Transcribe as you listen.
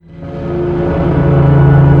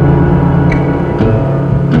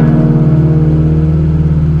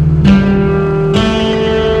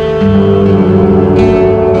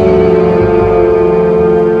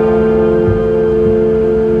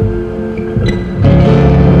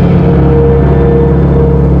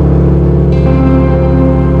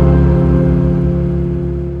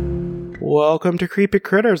welcome to Creepy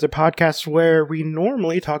Critters, a podcast where we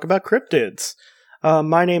normally talk about cryptids.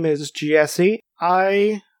 My name is Jesse.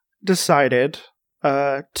 I decided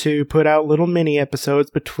to put out little mini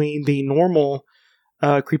episodes between the normal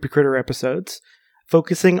Creepy Critter episodes,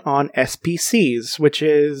 focusing on SPCs, which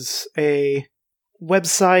is a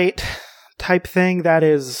website type thing that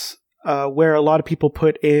is where a lot of people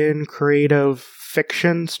put in creative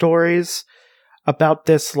fiction stories about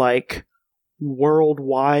this, like,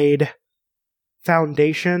 worldwide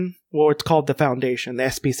foundation. Well, it's called the Foundation, the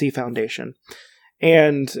SPC Foundation.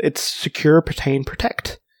 And it's Secure, Pertain,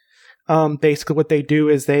 Protect. Basically what they do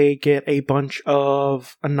is they get a bunch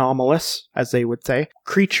of anomalous, as they would say,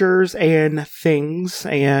 creatures and things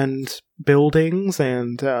and buildings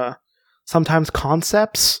and sometimes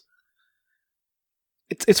concepts.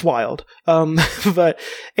 It's wild. And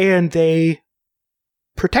they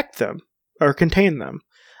protect them or contain them.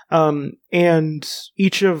 And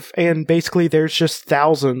basically there's just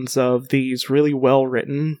thousands of these really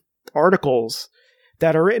well-written articles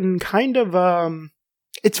that are written kind of,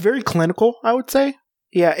 it's very clinical, I would say.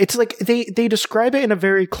 Yeah, it's like, they describe it in a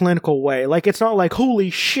very clinical way. Like, it's not like, holy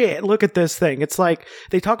shit, look at this thing. It's like,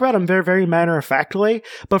 they talk about them very, very matter-of-factly,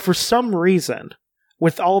 but for some reason,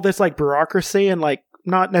 with all this, like, bureaucracy and, like,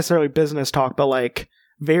 not necessarily business talk, but, like,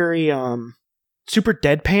 very, super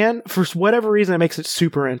deadpan. For whatever reason, it makes it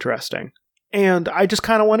super interesting. And I just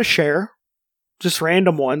kind of want to share just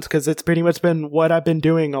random ones, because it's pretty much been what I've been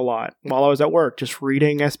doing a lot while I was at work, just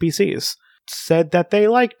reading SPCs. Said that they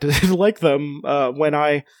liked them when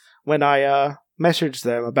I messaged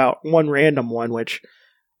them about one random one, which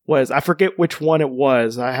was, I forget which one it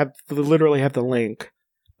was. I literally have the link.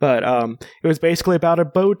 But it was basically about a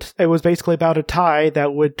boat. It was basically about a tie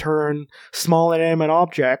that would turn small inanimate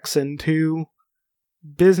objects into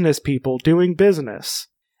business people doing business.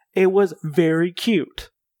 It was very cute.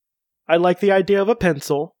 I like the idea of a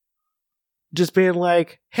pencil just being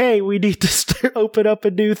like, hey, we need to open up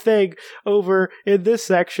a new thing over in this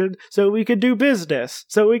section so we can do business,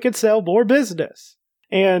 so we can sell more business.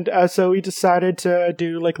 And so we decided to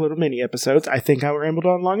do like little mini episodes. I think I rambled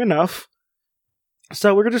on long enough.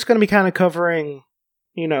 So we're just going to be kind of covering,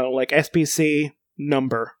 like SPC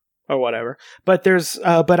number or whatever. But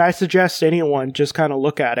but I suggest anyone just kind of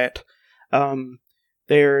look at it.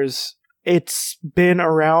 It's been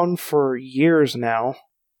around for years now.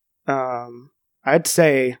 I'd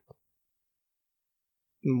say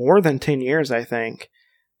more than 10 years, I think.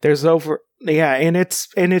 There's and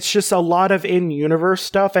it's just a lot of in-universe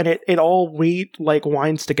stuff, and it all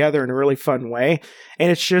winds together in a really fun way. And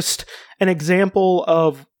it's just an example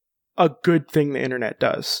of a good thing the internet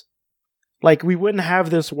does. Like, we wouldn't have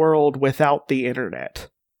this world without the internet.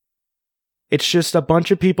 It's just a bunch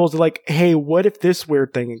of people's like, hey, what if this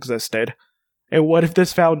weird thing existed? And what if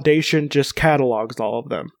this foundation just catalogs all of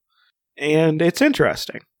them? And it's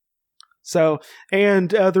interesting. So, and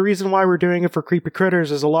the reason why we're doing it for Creepy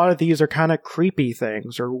Critters is a lot of these are kind of creepy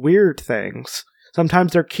things or weird things.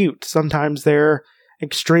 Sometimes they're cute. Sometimes they're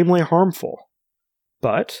extremely harmful.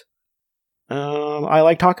 But I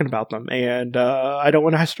like talking about them, and I don't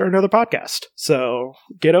want to start another podcast. So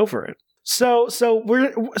get over it. So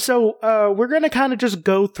we're gonna kind of just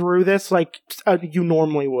go through this like you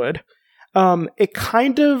normally would. It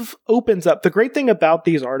kind of opens up. The great thing about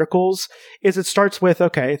these articles is it starts with,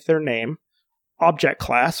 okay, their name, object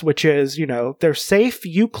class, which is, they're safe,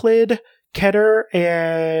 Euclid, Keter,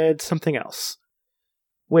 and something else,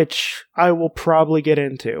 which I will probably get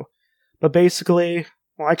into. But basically,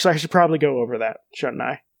 well, actually, I should probably go over that, shouldn't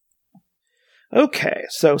I? Okay,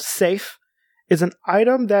 so safe is an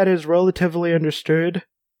item that is relatively understood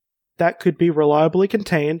that could be reliably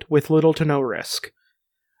contained with little to no risk.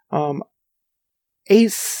 A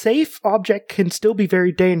safe object can still be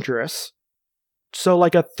very dangerous, so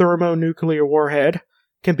like a thermonuclear warhead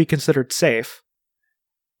can be considered safe,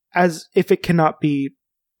 as if it cannot be,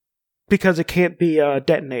 because it can't be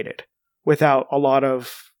detonated without a lot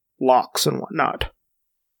of locks and whatnot.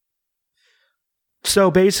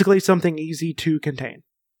 So basically something easy to contain.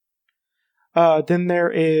 Then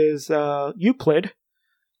there is Euclid,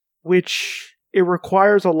 which it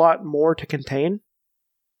requires a lot more to contain,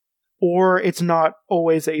 or it's not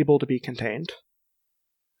always able to be contained.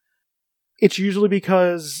 It's usually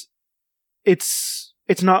because it's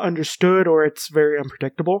not understood or it's very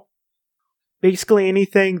unpredictable. Basically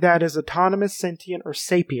anything that is autonomous, sentient, or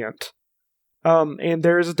sapient. And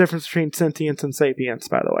there is a difference between sentience and sapience,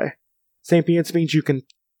 by the way. Sapience means you can...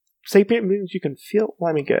 Sapient means you can feel...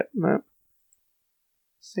 Let me get that.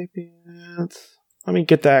 Sapience... Let me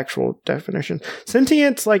get the actual definition.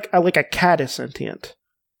 Sentience, like a cat is sentient.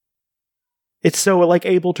 It's so like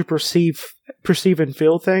able to perceive and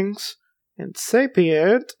feel things. And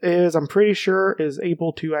sapient is, I'm pretty sure, is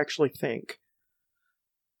able to actually think.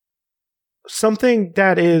 Something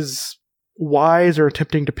that is wise or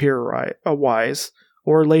attempting to appear wise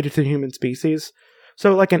or related to the human species.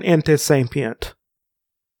 So like an ent is sapient,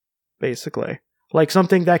 basically. Like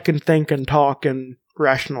something that can think and talk and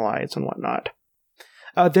rationalize and whatnot.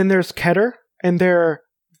 Then there's Keter, and they're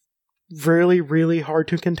really, really hard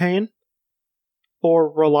to contain. Or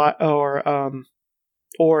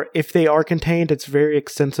if they are contained, it's very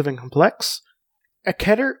extensive and complex. A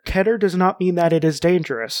Keter does not mean that it is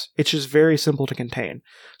dangerous. It's just very simple to contain.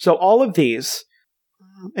 So all of these,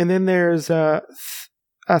 and then there's a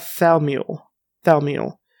Thalmule.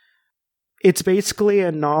 It's basically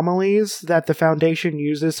anomalies that the Foundation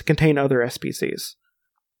uses to contain other SPCs.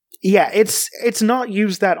 Yeah, it's not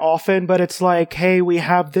used that often, but it's like, hey, we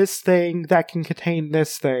have this thing that can contain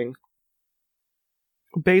this thing.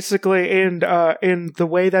 Basically, in the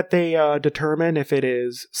way that they determine if it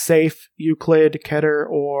is safe, Euclid, Keter,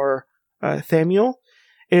 or Thalmule,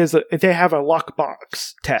 is they have a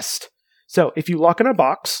lockbox test. So, if you lock in a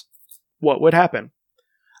box, what would happen?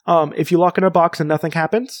 If you lock in a box and nothing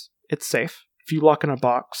happens, it's safe. If you lock in a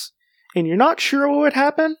box and you're not sure what would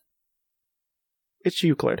happen, it's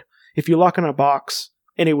Euclid. If you lock in a box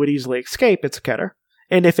and it would easily escape, it's Keter.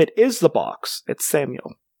 And if it is the box, it's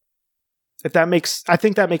Thalmule. I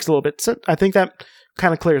think that makes a little bit sense. I think that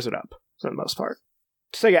kind of clears it up for the most part.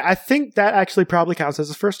 So yeah, I think that actually probably counts as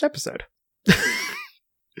the first episode.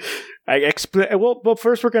 Well,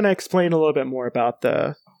 first we're going to explain a little bit more about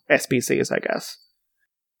the SPCs, I guess.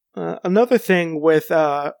 Another thing with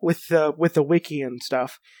the wiki and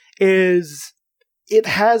stuff is it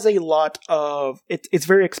has a lot of it's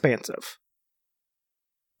very expansive.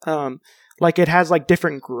 Like it has like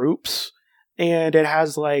different groups, and it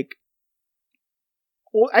has like.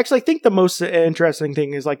 Well, actually, I think the most interesting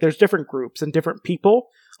thing is, like, there's different groups and different people,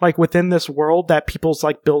 like, within this world that people's,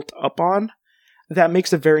 like, built up on. That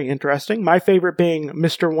makes it very interesting. My favorite being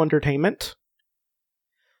Mr. Wondertainment,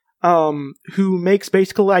 who makes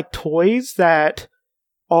basically, like, toys that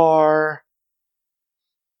are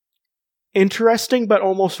interesting, but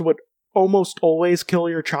would almost always kill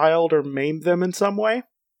your child or maim them in some way.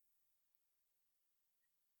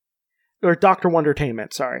 Or Dr.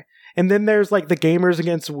 Wondertainment, sorry. And then there's, like, the Gamers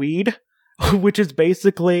Against Weed, which is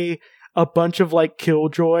basically a bunch of, like,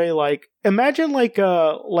 Killjoy, like, imagine, like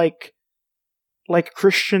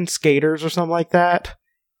Christian skaters or something like that.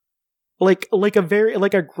 Like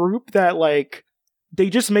a group that, like, they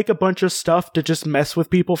just make a bunch of stuff to just mess with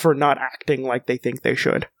people for not acting like they think they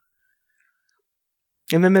should.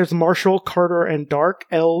 And then there's Marshall, Carter, and Dark,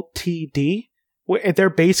 LTD. They're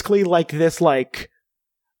basically, like, this, like,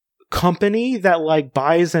 company that like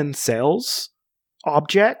buys and sells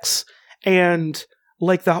objects, and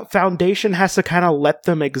like the Foundation has to kind of let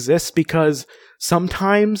them exist because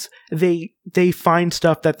sometimes they find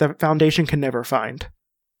stuff that the Foundation can never find,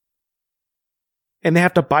 and they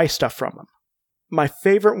have to buy stuff from them. My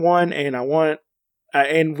favorite one, and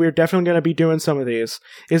and we're definitely going to be doing some of these,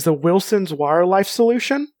 is the Wilson's Wildlife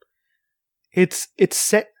Solution. It's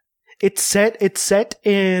set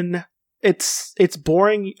in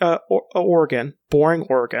Boring, Oregon,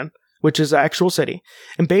 which is an actual city.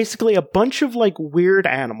 And basically a bunch of, like, weird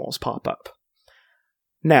animals pop up.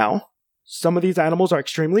 Now, some of these animals are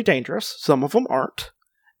extremely dangerous, some of them aren't.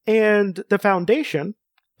 And the Foundation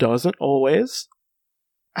doesn't always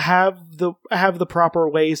have the proper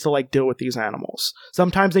ways to, like, deal with these animals.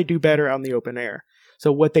 Sometimes they do better out in the open air.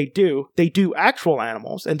 So what they do actual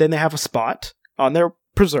animals, and then they have a spot on their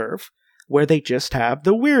preserve where they just have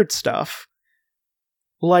the weird stuff.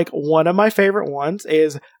 Like, one of my favorite ones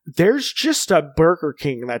is, there's just a Burger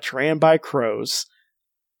King that's ran by crows.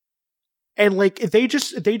 And, like, they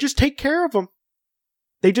just take care of them.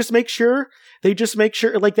 They just make sure,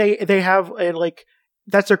 like, they have, like,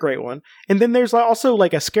 that's a great one. And then there's also,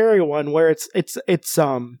 like, a scary one where it's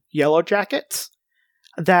Yellow Jackets,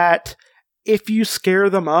 that if you scare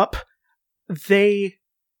them up, they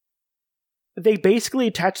basically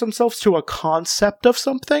attach themselves to a concept of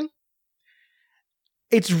something.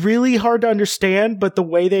 It's really hard to understand, but the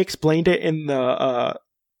way they explained it in the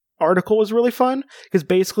article was really fun, because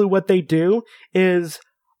basically what they do is,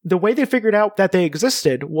 the way they figured out that they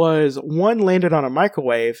existed was one landed on a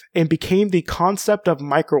microwave and became the concept of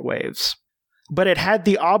microwaves. But it had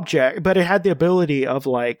the ability of,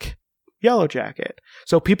 like, Yellow Jacket.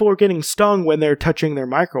 So people were getting stung when they're touching their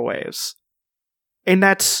microwaves. And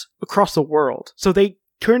that's across the world. So they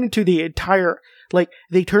turn into the entire, like,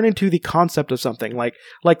 they turn into the concept of something, like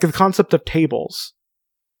the concept of tables.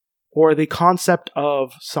 or the concept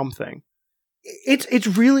of something. It's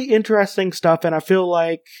really interesting stuff, and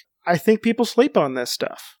I think people sleep on this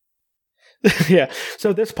stuff. Yeah,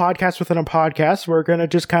 so this podcast within a podcast, we're going to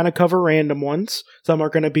just kind of cover random ones. Some are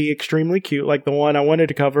going to be extremely cute, like the one I wanted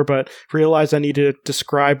to cover, but realized I need to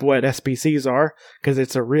describe what SBCs are, because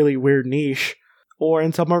it's a really weird niche.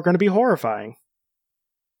 And some are going to be horrifying.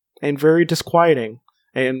 And very disquieting,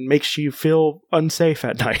 and makes you feel unsafe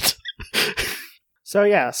at night. So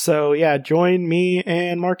yeah, join me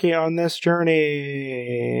and Marky on this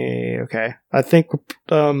journey. Okay, I think,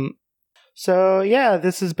 so yeah,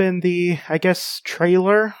 this has been the, I guess,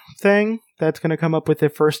 trailer thing that's going to come up with the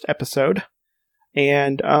first episode.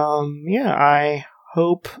 And, yeah, I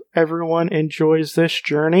hope everyone enjoys this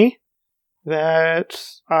journey that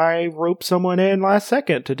I roped someone in last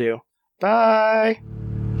second to do. Bye!